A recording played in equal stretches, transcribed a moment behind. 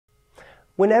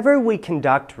Whenever we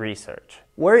conduct research,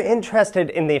 we're interested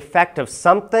in the effect of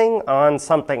something on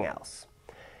something else.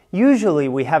 Usually,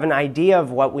 we have an idea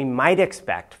of what we might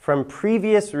expect from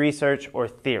previous research or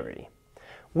theory.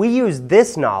 We use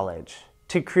this knowledge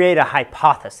to create a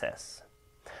hypothesis.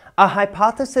 A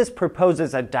hypothesis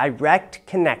proposes a direct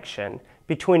connection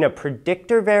between a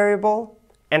predictor variable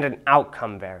and an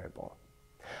outcome variable.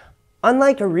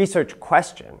 Unlike a research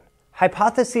question,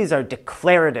 hypotheses are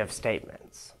declarative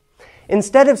statements.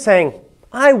 Instead of saying,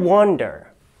 "I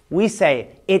wonder," we say,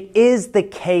 "It is the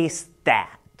case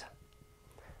that."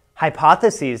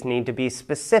 Hypotheses need to be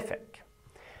specific.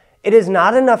 It is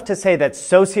not enough to say that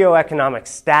socioeconomic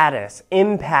status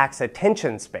impacts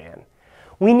attention span.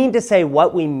 We need to say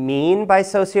what we mean by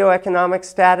socioeconomic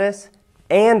status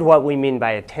and what we mean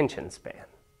by attention span.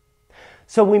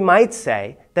 So we might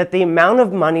say that the amount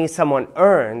of money someone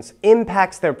earns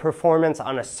impacts their performance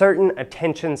on a certain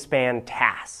attention span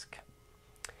task.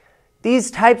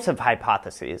 These types of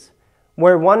hypotheses,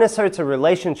 where one asserts a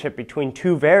relationship between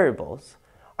two variables,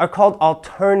 are called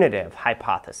alternative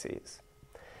hypotheses.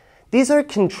 These are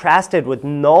contrasted with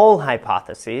null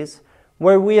hypotheses,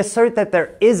 where we assert that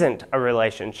there isn't a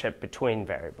relationship between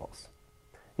variables.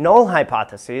 Null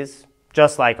hypotheses,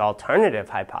 just like alternative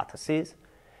hypotheses,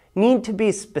 need to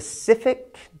be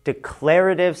specific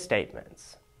declarative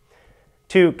statements.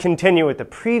 To continue with the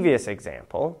previous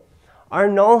example, our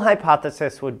null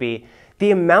hypothesis would be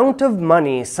the amount of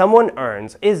money someone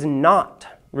earns is not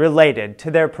related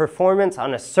to their performance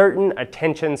on a certain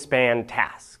attention span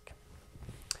task.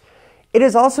 It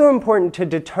is also important to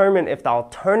determine if the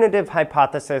alternative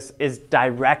hypothesis is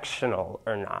directional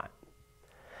or not.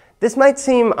 This might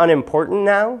seem unimportant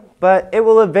now, but it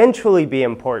will eventually be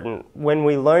important when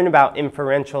we learn about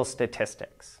inferential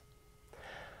statistics.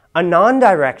 A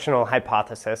non-directional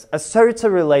hypothesis asserts a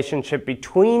relationship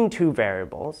between two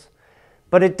variables,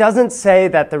 but it doesn't say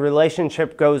that the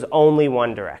relationship goes only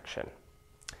one direction.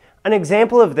 An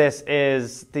example of this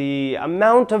is the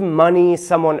amount of money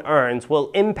someone earns will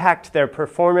impact their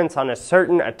performance on a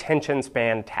certain attention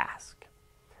span task.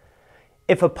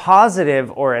 If a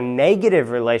positive or a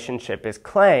negative relationship is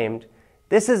claimed,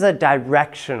 this is a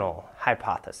directional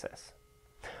hypothesis.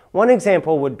 One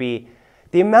example would be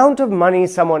the amount of money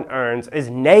someone earns is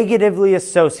negatively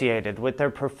associated with their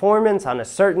performance on a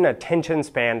certain attention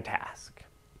span task.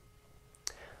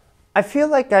 I feel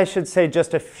like I should say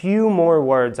just a few more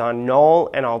words on null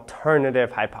and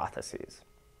alternative hypotheses.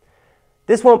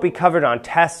 This won't be covered on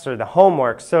tests or the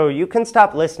homework, so you can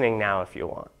stop listening now if you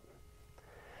want.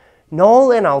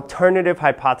 Null and alternative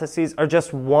hypotheses are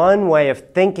just one way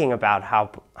of thinking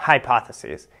about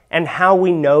hypotheses and how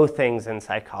we know things in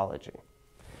psychology.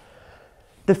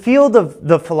 The field of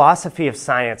the philosophy of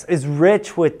science is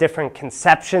rich with different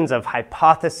conceptions of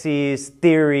hypotheses,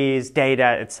 theories,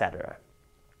 data, etc.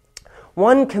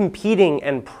 One competing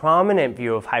and prominent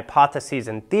view of hypotheses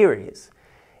and theories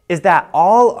is that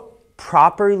all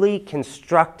properly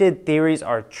constructed theories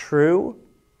are true,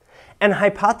 and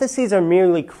hypotheses are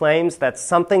merely claims that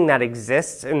something that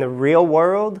exists in the real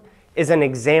world is an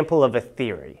example of a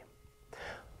theory.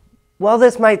 While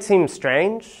this might seem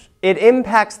strange, it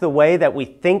impacts the way that we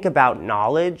think about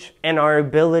knowledge and our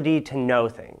ability to know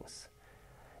things.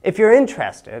 If you're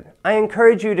interested, I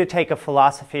encourage you to take a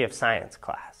philosophy of science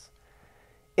class.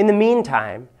 In the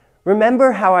meantime,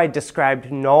 remember how I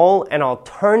described null and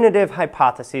alternative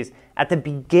hypotheses at the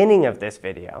beginning of this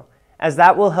video, as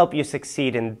that will help you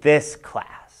succeed in this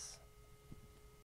class.